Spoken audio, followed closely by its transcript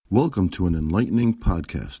Welcome to an enlightening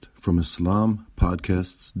podcast from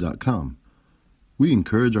IslamPodcasts.com. We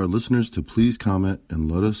encourage our listeners to please comment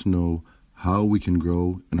and let us know how we can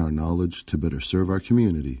grow in our knowledge to better serve our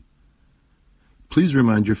community. Please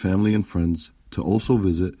remind your family and friends to also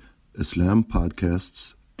visit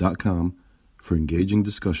IslamPodcasts.com for engaging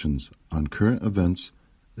discussions on current events,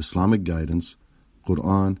 Islamic guidance,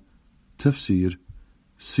 Quran, tafsir,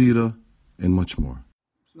 seerah, and much more.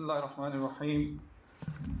 Bismillahirrahmanirrahim.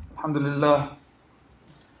 Alhamdulillah.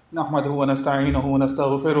 نحمده ونستعينه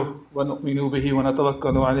ونستغفره ونؤمن به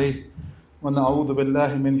ونتوكل عليه ونعوذ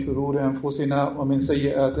بالله من شرور أنفسنا ومن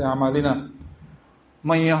سيئات أعمالنا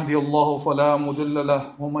من يهدي الله فلا مضل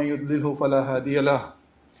له ومن يضلل فلا هادي له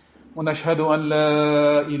ونشهد أن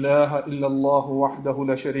لا إله إلا الله وحده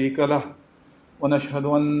لا شريك له ونشهد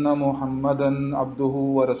أن محمدا عبده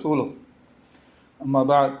ورسوله أما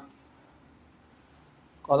بعد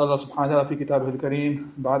قال الله سبحانه وتعالى في كتابه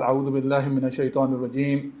الكريم بعد أعوذ بالله من الشيطان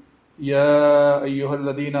الرجيم يا أيها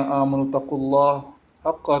الذين آمنوا اتقوا الله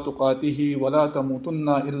حق تقاته ولا تموتن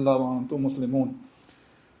إلا وأنتم مسلمون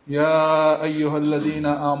يا أيها الذين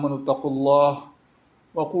آمنوا اتقوا الله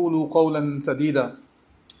وقولوا قولا سديدا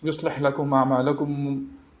يصلح لكم أعمالكم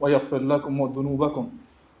ويغفر لكم ذنوبكم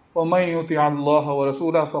ومن يطع الله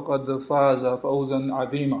ورسوله فقد فاز فوزا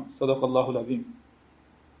عظيما صدق الله العظيم.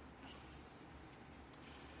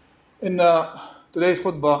 In today's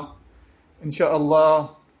khutbah, inshallah,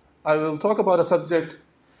 I will talk about a subject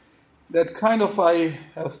that I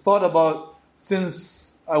have thought about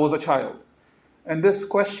since I was a child. And this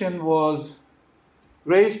question was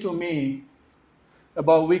raised to me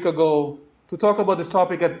about a week ago to talk about this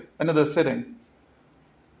topic at another sitting,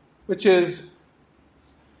 which is,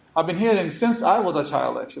 I've been hearing since I was a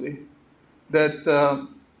child actually, that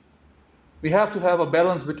we have to have a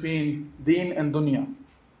balance between deen and dunya.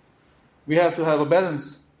 We have to have a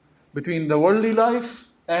balance between the worldly life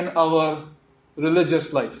and our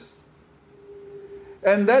religious life.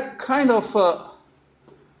 And that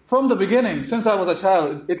from the beginning, since I was a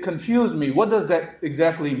child, it confused me. What does that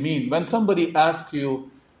exactly mean? When somebody asks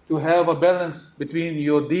you to have a balance between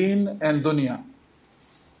your deen and dunya.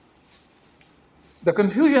 The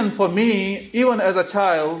confusion for me, even as a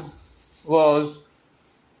child, was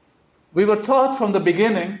we were taught from the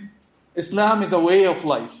beginning, Islam is a way of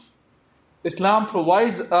life. Islam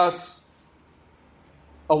provides us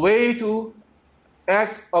a way to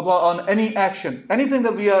act on any action. Any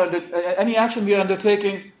action we are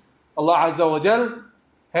undertaking, Allah Azza wa Jal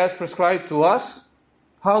has prescribed to us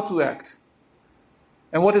how to act.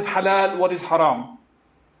 And what is halal, what is haram.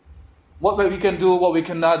 What we can do, what we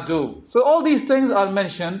cannot do. So all these things are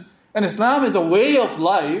mentioned, and Islam is a way of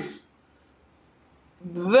life.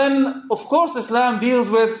 Then, of course, Islam deals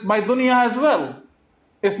with my dunya as well.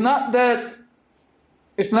 It's not that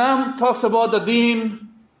Islam talks about the deen,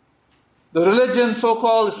 the religion,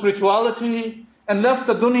 so-called spirituality, and left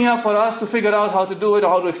the dunya for us to figure out how to do it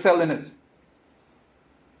or how to excel in it.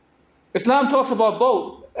 Islam talks about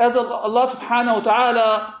both. As Allah subhanahu wa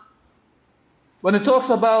ta'ala, when it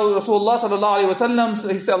talks about Rasulullah sallallahu alayhi wa sallam,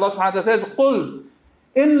 Allah subhanahu wa ta'ala says, قُلْ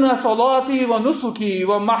إِنَّ صَلَاتِي وَنُسُكِي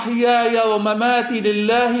وَمَحْيَايَ وَمَمَاتِي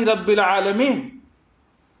لِلَّهِ رَبِّ الْعَالَمِينَ.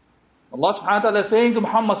 Allah subhanahu wa ta'ala is saying to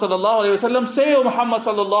Muhammad sallallahu alayhi wa sallam, say, O Muhammad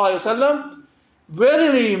sallallahu alayhi wa sallam,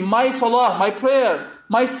 verily my salah, my prayer,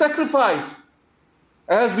 my sacrifice,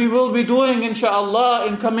 as we will be doing inshallah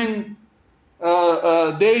in coming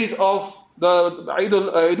days of the Eid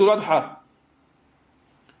al-Adha.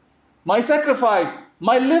 My sacrifice,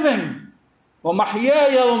 my living,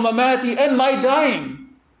 وَمَحْيَايَ وَمَمَاتِي, and my dying,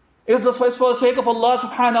 is for the sake of Allah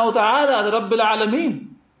subhanahu wa ta'ala, the Rabbil Alameen.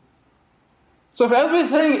 So if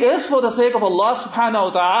everything is for the sake of Allah subhanahu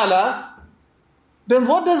wa ta'ala, then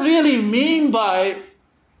what does really mean by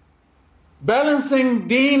balancing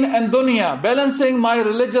deen and dunya, balancing my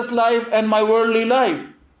religious life and my worldly life?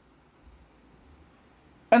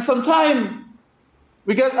 And sometimes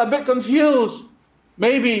we get a bit confused,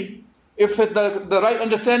 maybe if the right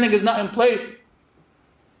understanding is not in place.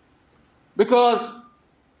 Because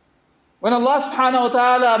when Allah subhanahu wa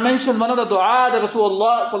ta'ala mentioned one of the dua that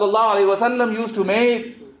Rasulullah sallallahu alayhi wa sallam used to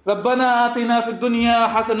make, رَبَّنَا آتِنَا فِي الدُّنْيَا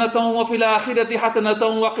حَسَنَةً وَفِي الْآخِرَةِ حَسَنَةً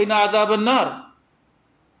وَقِنَا عَذَابَ النَّارِ.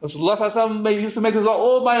 Rasulullah sallallahu alayhi wa sallam used to make this dua,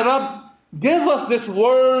 oh my Rabb, give us this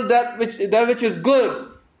world that which is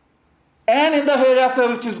good, and in the hereafter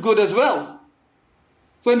which is good as well.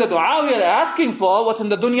 So in the dua we are asking for what's in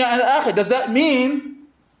the dunya and akhirah. Does that mean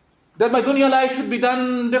that my dunya life should be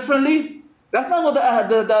done differently? That's not what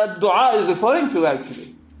the dua is referring to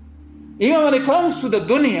actually. Even when it comes to the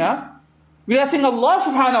dunya, we are asking Allah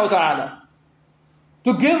subhanahu wa ta'ala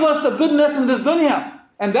to give us the goodness in this dunya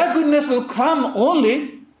And that goodness will come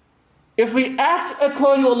only if we act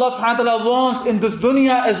according to Allah subhanahu wa ta'ala wants in this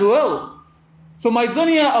dunya as well. So my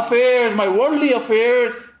dunya affairs, my worldly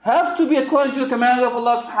affairs have to be according to the commands of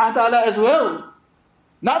Allah subhanahu wa ta'ala as well.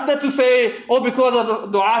 Not that to say, because of the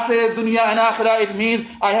dua says dunya and akhirah, it means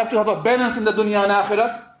I have to have a balance in the dunya and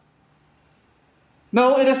akhirah.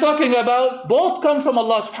 No, it is talking about both come from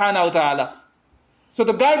Allah subhanahu wa ta'ala. So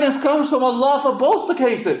the guidance comes from Allah for both the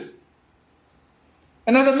cases.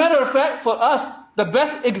 And as a matter of fact, for us, the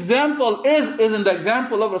best example is in the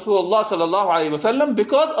example of Rasulullah sallallahu alayhi wa sallam,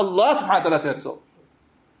 because Allah subhanahu wa ta'ala said so.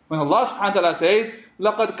 When Allah subhanahu wa ta'ala says,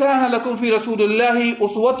 لَقَدْ كَانَ لَكُمْ فِي رَسُولِ اللَّهِ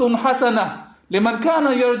أُسْوَةٌ حَسَنَةٌ لِمَنْ كَانَ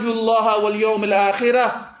يَرْجُو اللَّهَ وَالْيَوْمِ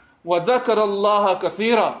الْآخِرَةِ وَذَكَرَ اللَّهَ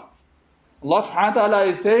كَثِيرًا. Allah subhanahu wa ta'ala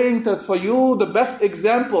is saying that for you the best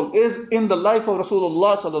example is in the life of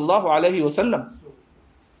Rasulullah sallallahu alayhi wa sallam.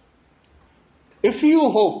 If you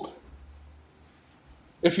have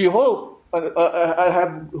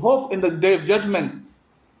hope in the day of judgment,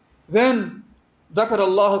 then ذَكَرَ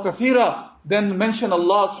اللَّهَ كَثِيرًا, then mention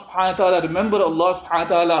Allah subhanahu wa ta'ala, remember Allah subhanahu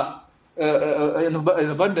wa ta'ala in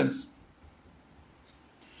abundance.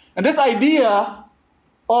 And this idea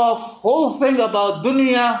of whole thing about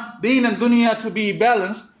dunya, deen and dunya to be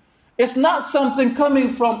balanced, is not something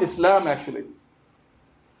coming from Islam actually.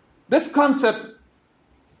 This concept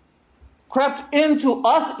crept into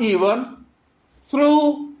us even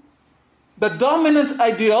through the dominant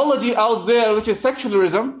ideology out there, which is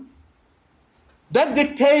secularism, that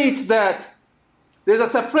dictates that there's a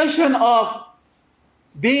separation of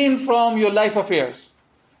deen from your life affairs.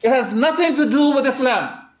 It has nothing to do with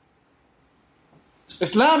Islam.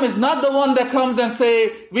 Islam is not the one that comes and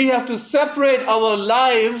say we have to separate our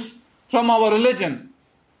lives from our religion.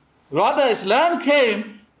 Rather, Islam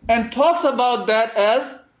came and talks about that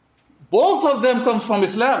as both of them comes from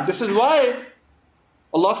Islam. This is why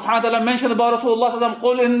Allah subhanahu wa ta'ala mentioned about Rasulullah sallallahu alayhi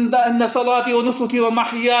wa sallam, قُلْ إِنَّ صَلَاتِي وَنُسُكِي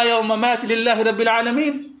وَمَحْيَايَ وَمَمَاتِي لِلَّهِ رَبِّ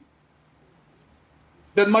الْعَالَمِينَ.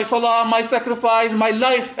 That my salah, my sacrifice, my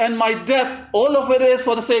life and my death, all of it is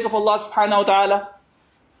for the sake of Allah subhanahu wa ta'ala.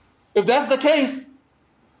 If that's the case,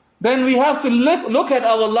 then we have to look at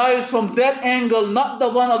our lives from that angle, not the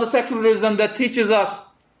one of the secularism that teaches us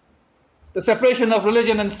the separation of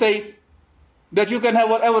religion and state, that you can have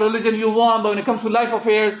whatever religion you want, but when it comes to life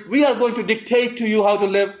affairs, we are going to dictate to you how to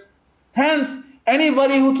live. Hence,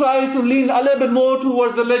 anybody who tries to lean a little bit more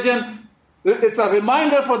towards religion, it's a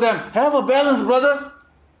reminder for them, have a balance, brother,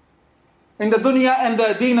 in the dunya and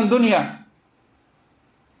the deen and dunya.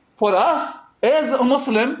 For us, as a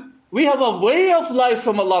Muslim, we have a way of life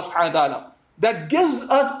from Allah subhanahu wa ta'ala that gives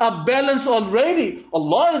us a balance already.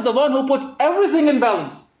 Allah is the one who put everything in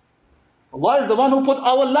balance. Allah is the one who put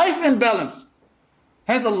our life in balance.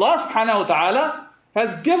 Hence Allah subhanahu wa ta'ala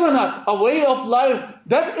has given us a way of life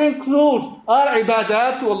that includes our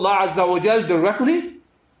ibadat to Allah azza wa jal directly,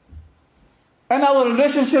 and our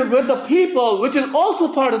relationship with the people, which is also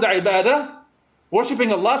part of the ibadah, worshipping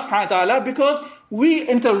Allah subhanahu wa ta'ala, because we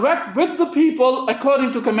interact with the people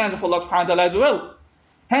according to commands of Allah subhanahu wa ta'ala as well.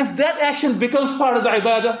 Hence that action becomes part of the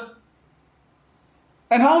ibadah.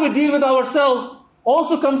 And how we deal with ourselves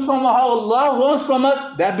also comes from how Allah wants from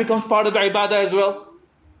us. That becomes part of the ibadah as well.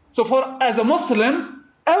 So as a Muslim,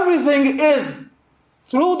 everything is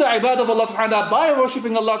through the ibadah of Allah subhanahu wa ta'ala, by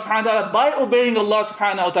worshipping Allah subhanahu wa ta'ala, by obeying Allah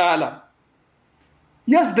subhanahu wa ta'ala.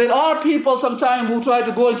 Yes, there are people sometimes who try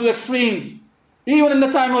to go into extremes. Even in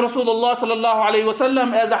the time of Rasulullah sallallahu alayhi wa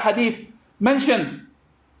sallam, as a hadith mentioned,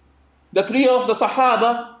 the three of the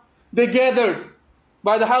Sahaba, they gathered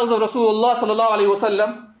by the house of Rasulullah sallallahu alayhi wa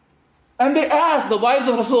sallam, and they asked the wives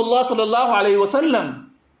of Rasulullah sallallahu alayhi wa sallam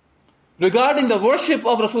regarding the worship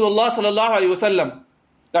of Rasulullah sallallahu alayhi wa sallam,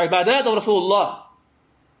 the ibadat of Rasulullah.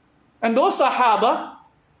 And those Sahaba,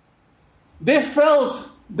 they felt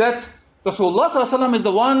that Rasulullah sallallahu alayhi wa sallam is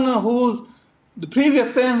the one whose the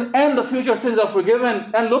previous sins and the future sins are forgiven,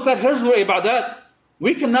 and look at his ibadat.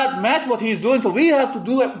 We cannot match what he's doing, so we have to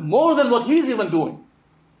do it more than what he's even doing.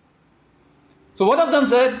 So one of them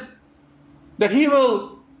said that he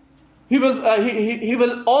will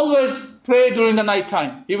always pray during the night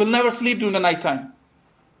time. He will never sleep during the night time.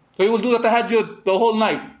 So he will do the tahajjud the whole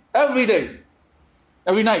night, every day,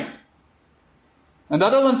 every night. And the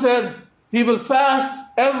other one said he will fast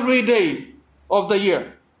every day of the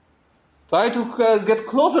year. Try to get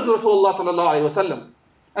closer to Rasulullah sallallahu alayhi wa sallam.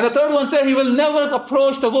 And the third one said he will never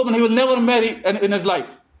approach the woman, he will never marry in his life.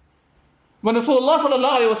 When Rasulullah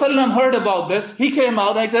sallallahu alayhi wa sallam heard about this, he came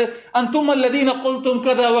out and he said, Antum alladhina qultum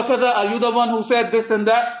kada wa kada, are you the one who said this and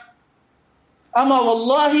that? Ama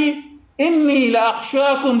wallahi inni la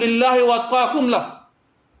akhshakum lillahi wa atqakum lah.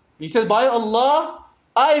 He said, by Allah,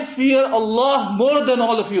 I fear Allah more than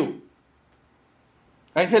all of you.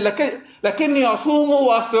 And he said, لَكِنِّي أَصُومُ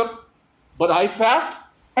وَأَفْطِرُ, but I fast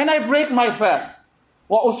and I break my fast.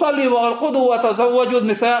 وَأُصَلِّي وَأَرْقُدُ وَأَتَزَوَّجُ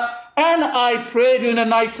النِّسَاء, and I pray during the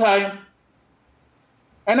night time,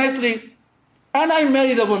 and I sleep, and I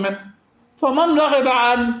marry the women. فَمَنْ رَغِبَ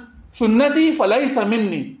عَنْ سُنَّتِي فَلَيْسَ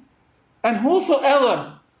مِنِّي. And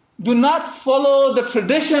whosoever do not follow the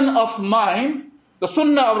tradition of mine, the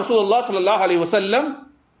sunnah of Rasulullah sallallahu alayhi wa sallam,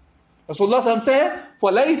 Rasulullah said,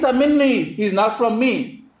 فَلَيْسَ مِنِّي, he is not from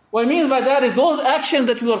me. What it means by that is those actions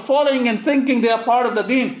that you are following and thinking they are part of the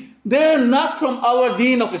deen, they are not from our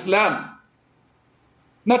deen of Islam.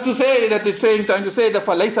 Not to say that it's saying, trying to say that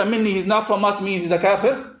فَلَيْسَ مِنِّي, he is not from us, means he's a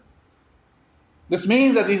kafir. This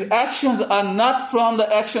means that these actions are not from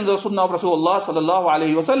the actions of sunnah of Rasulullah sallallahu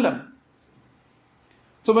alayhi wa sallam.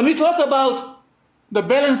 So when we talk about the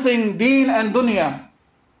balancing deen and dunya,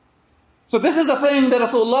 so this is the thing that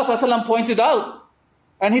Rasulullah sallallahu alayhi wa sallam pointed out.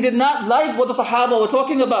 And he did not like what the Sahaba were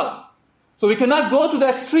talking about. So we cannot go to the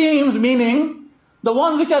extremes, meaning the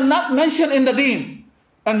ones which are not mentioned in the deen,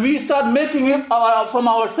 and we start making it from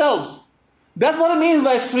ourselves. That's what it means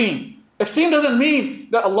by extreme. Extreme doesn't mean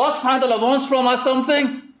that Allah subhanahu wa ta'ala wants from us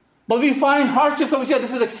something, but we find hardships and we say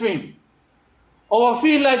this is extreme. Or we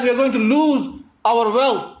feel like we are going to lose our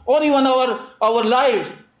wealth, or even our lives.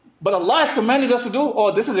 But Allah has commanded us to do,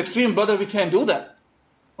 oh, this is extreme, brother, we can't do that.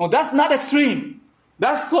 No, that's not extreme.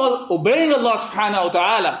 That's called obeying Allah subhanahu wa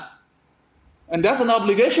ta'ala. And that's an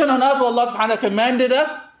obligation on us. Allah subhanahu wa ta'ala commanded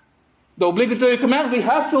us. The obligatory command, we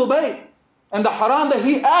have to obey. And the haram that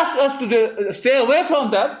He asked us to stay away from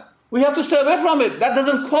that, we have to stay away from it. That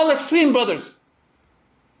doesn't call extreme, brothers.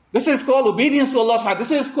 This is called obedience to Allah subhanahu wa ta'ala.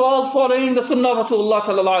 This is called following the sunnah of Rasulullah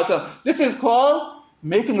sallallahu alayhi wa sallam. This is called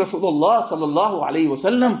making Rasulullah sallallahu alayhi wa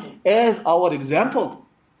sallam as our example.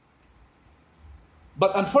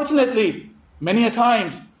 But unfortunately, many a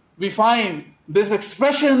times we find this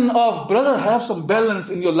expression of, brother, have some balance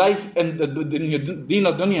in your life and in your deen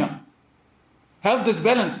of dunya. Have this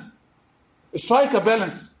balance. Strike a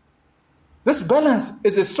balance. This balance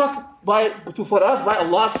is struck for us by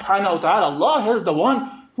Allah subhanahu wa ta'ala. Allah is the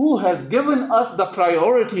one who has given us the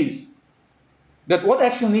priorities. That what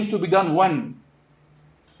action needs to be done when.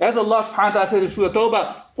 As Allah subhanahu wa ta'ala said in Surah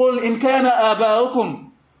Tawbah, قُلْ إِنْ كَانَ آبَاؤُكُمْ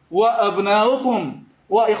وَأَبْنَاؤُكُمْ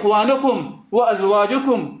وإخوانكم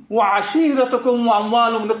وأزواجكم وعشيرتكم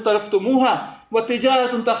وأموال اقترفتموها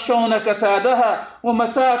وتجارة تخشون كسادها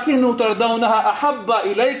ومساكن ترضونها أحب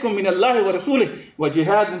إليكم من الله ورسوله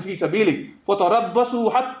وجهاد في سبيله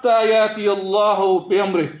فتربصوا حتى يأتي الله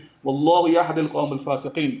بأمره والله يهدي القوم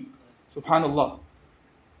الفاسقين. Subhanallah.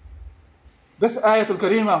 This ayatul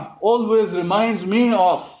karima always reminds me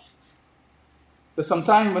of that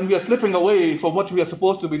sometime when we are slipping away from what we are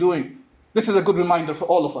supposed to be doing. This is a good reminder for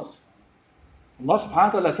all of us. Allah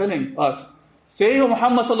subhanahu wa ta'ala telling us, say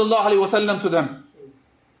Muhammad sallallahu alayhi wa sallam to them,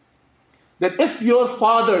 that if your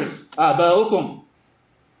fathers, aba'ukum,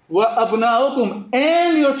 wa abna'ukum,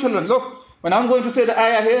 and your children, look, when I'm going to say the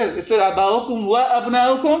ayah here, it says aba'ukum wa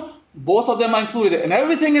abna'ukum, both of them are included. And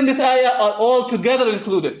everything in this ayah are all together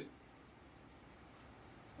included.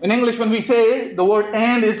 In English, when we say the word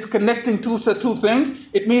and is connecting two things,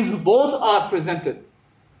 it means both are presented.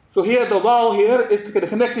 So here, the wow here is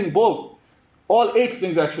connecting both. All 8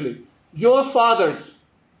 things actually. Your fathers.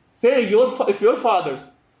 Say if your fathers,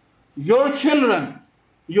 your children,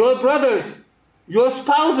 your brothers, your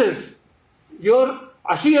spouses, your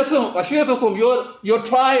ashiratukum, your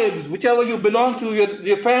tribes, whichever you belong to,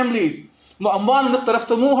 your families, and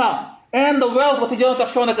the wealth,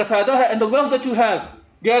 and the wealth that you have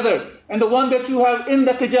gathered, and the one that you have in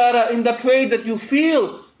the tijara, in the trade that you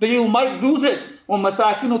feel that you might lose it, and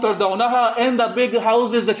the big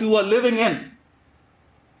houses that you are living in.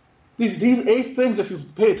 These 8 things, if you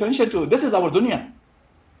pay attention to, this is our dunya.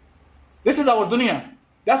 This is our dunya.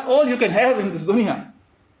 That's all you can have in this dunya.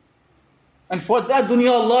 And for that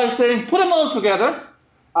dunya, Allah is saying, put them all together.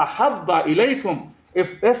 Ahabba ilaykum.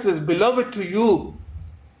 If this is beloved to you,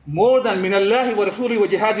 more than minallahi wa rasuli wa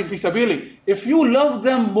jihadin fi sabili. If you love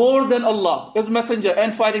them more than Allah, His messenger,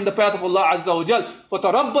 and fighting the path of Allah Azza wa Jal,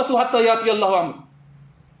 فَتَرَبَّصُوا حَتَّى يَأْتِيَ اللَّهُ أَمْرُهُ.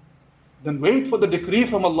 Then wait for the decree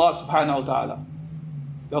from Allah subhanahu wa ta'ala.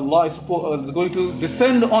 Allah is going to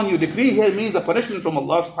descend on you. Decree here means a punishment from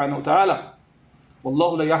Allah subhanahu wa ta'ala.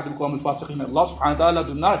 وَاللَّهُ لَا يَهْدِي الْقَوْمَ الْفَاسِقِينَ. Allah subhanahu wa ta'ala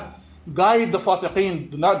do not guide the fasiqeen,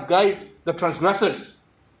 do not guide the transgressors.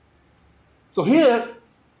 So here,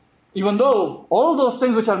 even though all those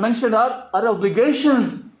things which are mentioned are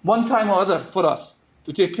obligations one time or other for us,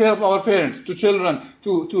 to take care of our parents, to children,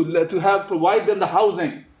 to provide them the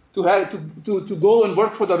housing, to go and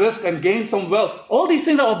work for the rizq and gain some wealth. All these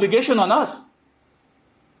things are obligation on us.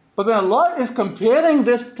 But when Allah is comparing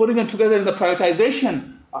this, putting it together in the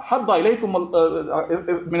prioritization, أَحَبَّ إِلَيْكُمْ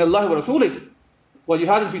مِنَ اللَّهِ وَرَسُولِهِ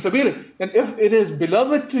وَجِهَادٍ فِي سَبِيلِهِ. And if it is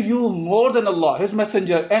beloved to you more than Allah, His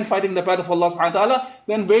Messenger, and fighting the path of Allah subhanahu wa ta'ala,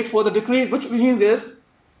 then wait for the decree, which means is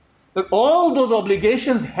that all those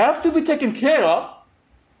obligations have to be taken care of,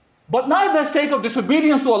 but not at the stake of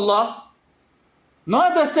disobedience to Allah,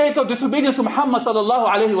 not at the stake of disobedience to Muhammad sallallahu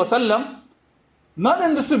alayhi wa sallam, not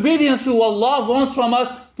in disobedience to Allah wants from us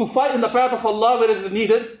to fight in the path of Allah where it is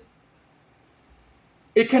needed.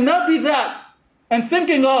 It cannot be that. And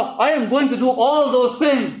thinking of, I am going to do all those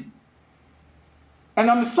things,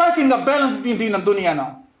 and I'm striking a balance between deen and dunya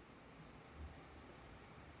now.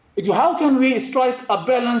 How can we strike a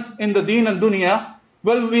balance in the deen and dunya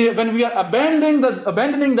when we are abandoning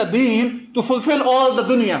the deen to fulfill all the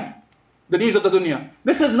dunya, the needs of the dunya?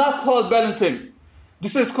 This is not called balancing.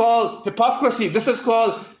 This is called hypocrisy. This is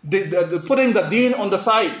called putting the deen on the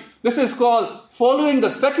side. This is called following the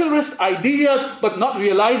secularist ideas but not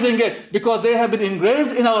realizing it because they have been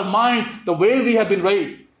engraved in our minds the way we have been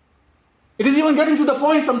raised. It is even getting to the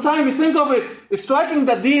point, sometimes we think of it, striking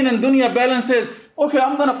the deen and dunya balances. Okay,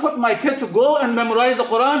 I'm going to put my kid to go and memorize the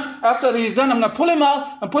Quran. After he's done, I'm going to pull him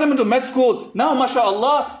out and put him into med school. Now,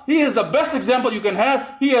 mashallah, he is the best example you can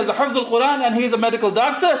have. He has the Hifz al-Quran and he is a medical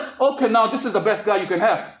doctor. Okay, now this is the best guy you can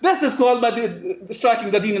have. This is called by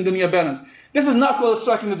striking the deen and dunya balance. This is not called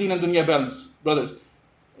striking the deen and dunya balance, brothers.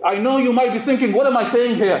 I know you might be thinking, what am I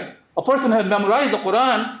saying here? A person has memorized the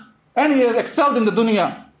Quran and he has excelled in the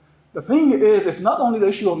dunya. The thing is, it's not only the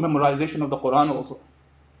issue of memorization of the Quran also.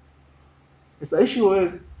 The issue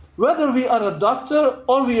is whether we are a doctor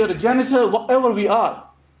or we are a janitor, whatever we are.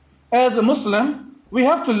 As a Muslim, we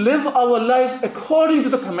have to live our life according to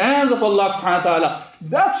the commands of Allah subhanahu wa ta'ala.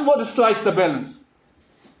 That's what strikes the balance.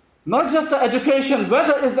 Not just the education,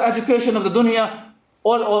 whether it's the education of the dunya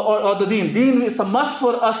or the deen. Deen is a must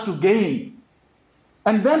for us to gain.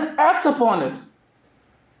 And then act upon it.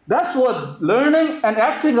 That's what learning and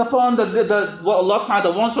acting upon what Allah subhanahu wa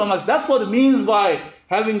ta'ala wants from us, that's what it means by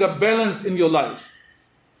having a balance in your life.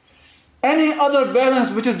 Any other balance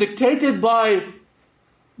which is dictated by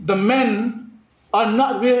the men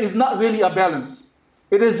is not really a balance.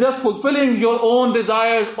 It is just fulfilling your own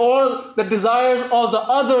desires or the desires of the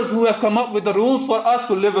others who have come up with the rules for us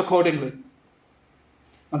to live accordingly.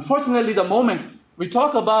 Unfortunately, the moment we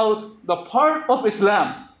talk about the part of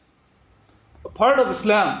Islam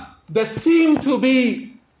that seems to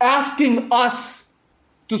be asking us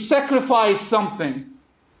to sacrifice something,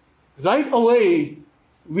 right away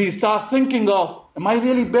we start thinking of, am I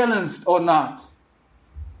really balanced or not?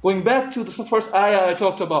 Going back to the first ayah I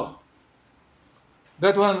talked about,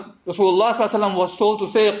 that when Rasulullah ﷺ was told to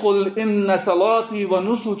say, قُلْ إِنَّ صَلَاتِي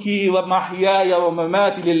وَنُسُكِي وَمَحْيَايَ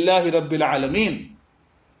وَمَمَاتِي لِلَّهِ رَبِّ الْعَالَمِينَ.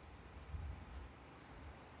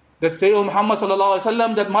 That say, O Muhammad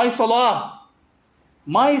ﷺ, that my salah,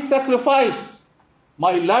 my sacrifice,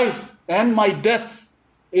 my life and my death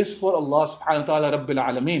is for Allah subhanahu wa ta'ala Rabbil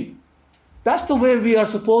Alameen. That's the way we are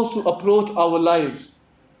supposed to approach our lives.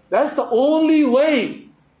 That's the only way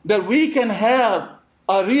that we can have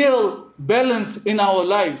a real balance in our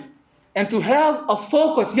life. And to have a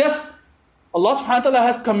focus. Yes, Allah subhanahu wa ta'ala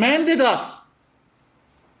has commanded us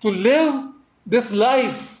to live this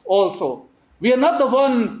life also. We are not the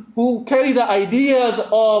one who carry the ideas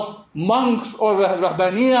of monks or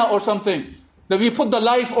rahbaniya or something. That we put the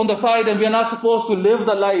life on the side and we are not supposed to live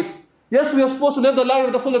the life. Yes, we are supposed to live the life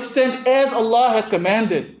to the full extent as Allah has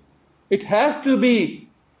commanded. It has to be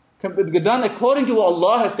done according to what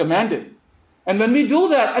Allah has commanded. And when we do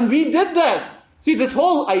that, and we did that, see, this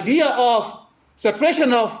whole idea of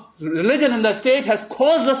separation of religion and the state has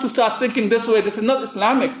caused us to start thinking this way. This is not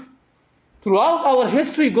Islamic. Throughout our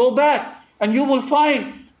history, go back, and you will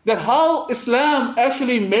find that how Islam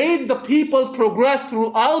actually made the people progress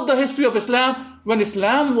throughout the history of Islam when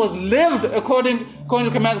Islam was lived according to the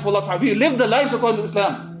commands of Allah. We lived the life according to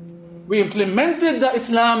Islam. We implemented the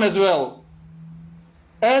Islam as well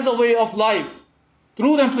as a way of life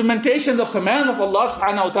through the implementations of commands of Allah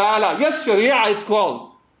subhanahu wa ta'ala. Yes, Sharia is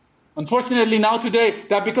called. Unfortunately, now today,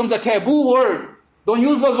 that becomes a taboo word. Don't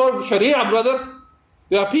use the word Sharia, brother.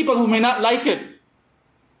 There are people who may not like it.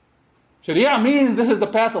 Sharia means this is the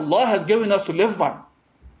path Allah has given us to live by.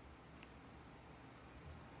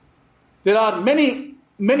 There are many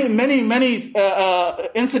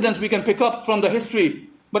incidents we can pick up from the history,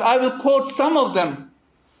 but I will quote some of them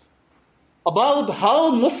about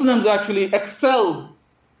how Muslims actually excelled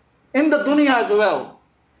in the dunya as well.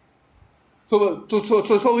 So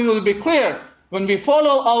we will be clear when we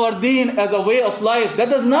follow our deen as a way of life, that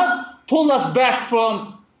does not pull us back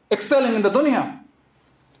from excelling in the dunya.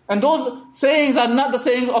 And those sayings are not the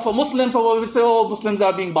sayings of a Muslim, so we say, oh, Muslims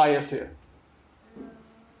are being biased here.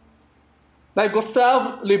 Like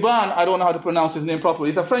Gustave Le Bon, I don't know how to pronounce his name properly,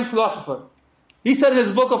 he's a French philosopher. He said in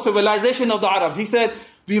his book of Civilization of the Arabs, he said,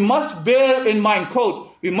 we must bear in mind,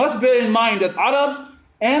 quote, we must bear in mind that Arabs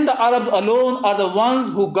and the Arabs alone are the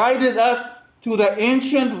ones who guided us to the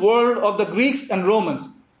ancient world of the Greeks and Romans.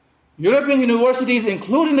 European universities,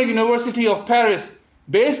 including the University of Paris,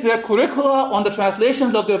 based their curricula on the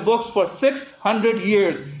translations of their books for 600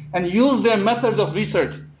 years and used their methods of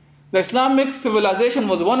research. The Islamic civilization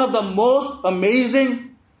was one of the most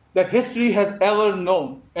amazing that history has ever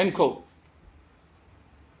known, end quote.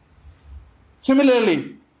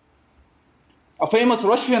 Similarly, a famous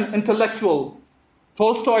Russian intellectual,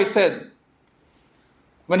 Tolstoy, said,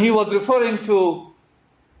 when he was referring to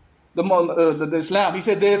the Islam, he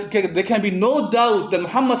said there can be no doubt that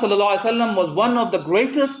Muhammad ﷺ was one of the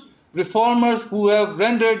greatest reformers who have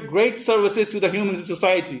rendered great services to the human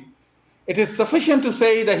society. It is sufficient to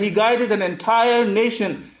say that he guided an entire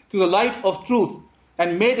nation to the light of truth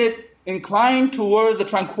and made it incline towards the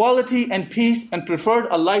tranquility and peace and preferred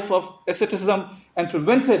a life of asceticism and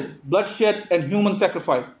prevented bloodshed and human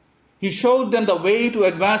sacrifice. He showed them the way to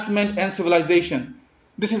advancement and civilization.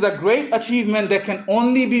 This is a great achievement that can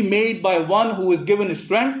only be made by one who is given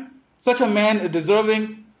strength. Such a man is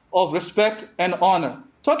deserving of respect and honor.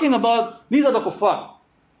 Talking about, these are the kuffar.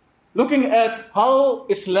 Looking at how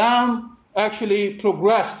Islam actually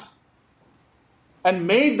progressed and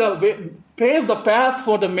paved the path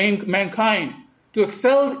for the mankind to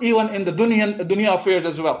excel even in the dunya affairs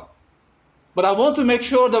as well. But I want to make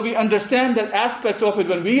sure that we understand that aspect of it.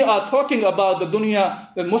 When we are talking about the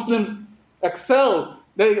dunya, that Muslims excel,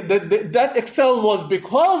 that excel was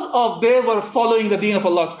because of they were following the deen of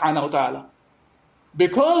Allah subhanahu wa ta'ala.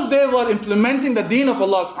 Because they were implementing the deen of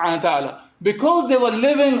Allah subhanahu wa ta'ala. Because they were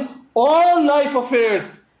living all life affairs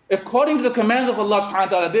according to the commands of Allah subhanahu wa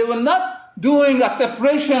ta'ala. They were not doing a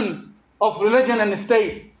separation of religion and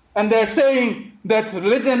state. And they're saying that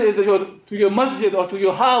religion is to your masjid or to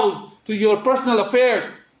your house, to your personal affairs,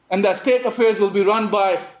 and that state affairs will be run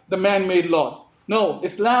by the man-made laws. No,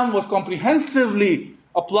 Islam was comprehensively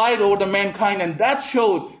applied over the mankind, and that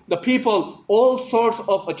showed the people all sorts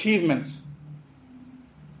of achievements.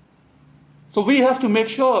 So we have to make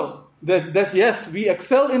sure that yes, we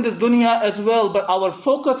excel in this dunya as well, but our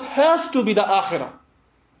focus has to be the akhirah.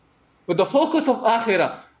 With the focus of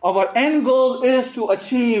akhirah, our end goal is to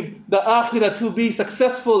achieve the akhirah, to be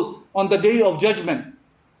successful on the day of judgment.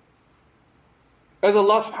 As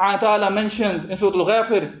Allah subhanahu wa ta'ala mentions in Surah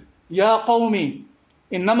Al-Ghafir, Ya qawmi,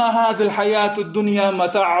 innama hadhi al-hayatu ad-dunya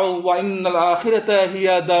mata'u wa inna al-akhirata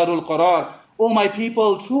hiya darul qarar. O my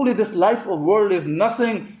people, truly this life of world is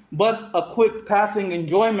nothing but a quick passing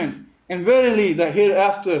enjoyment. And verily the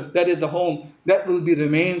hereafter, that is the home, that will be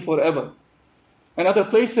remain forever. And other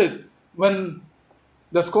places, when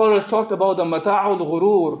the scholars talked about the mata'ul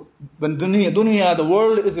ghurur, when dunya, the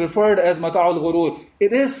world is referred as mata'ul ghurur.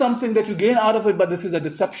 It is something that you gain out of it, but this is a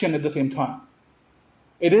deception at the same time.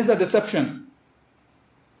 It is a deception.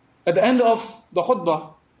 At the end of the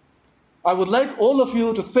khutbah, I would like all of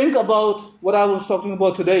you to think about what I was talking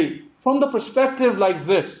about today from the perspective like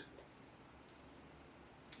this.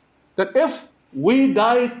 That if we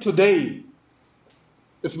die today,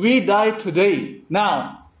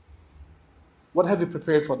 now, what have we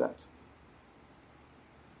prepared for that?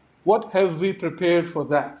 What have we prepared for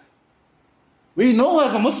that? We know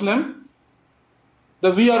as a Muslim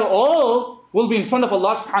that we are all will be in front of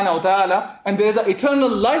Allah subhanahu wa ta'ala, and there is an eternal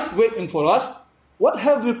life waiting for us. What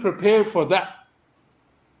have we prepared for that?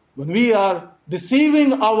 When we are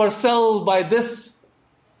deceiving ourselves by this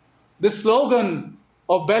slogan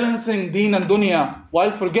of balancing deen and dunya,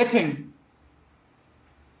 while forgetting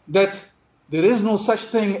that there is no such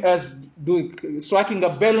thing as striking a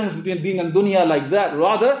balance between deen and dunya like that.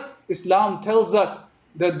 Rather, Islam tells us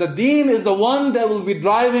that the deen is the one that will be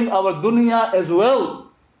driving our dunya as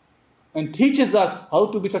well, and teaches us how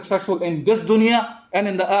to be successful in this dunya and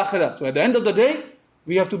in the akhirah. So at the end of the day,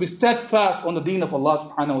 we have to be steadfast on the deen of Allah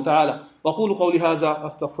subhanahu wa ta'ala. وَقُولُ قَوْلِ هَذَا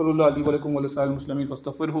أَسْتَغْفِرُ اللَّهَ لِي وَلَكُمْ وَلِسَائِرِ الْمُسْلِمِينَ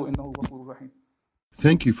فَاسْتَغْفِرْهُ إِنَّهُ غَفُورٌ رَحِيمٌ.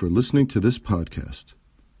 Thank you for listening to this podcast.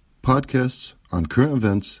 Podcasts on current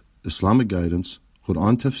events, Islamic guidance,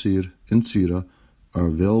 Quran tafsir, and seerah are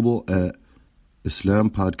available at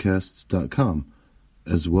islampodcasts.com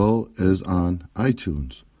as well as on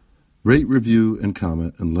iTunes. Rate, review, and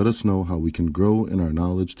comment, and let us know how we can grow in our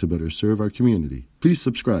knowledge to better serve our community. Please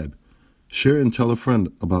subscribe, share, and tell a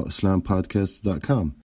friend about islampodcasts.com.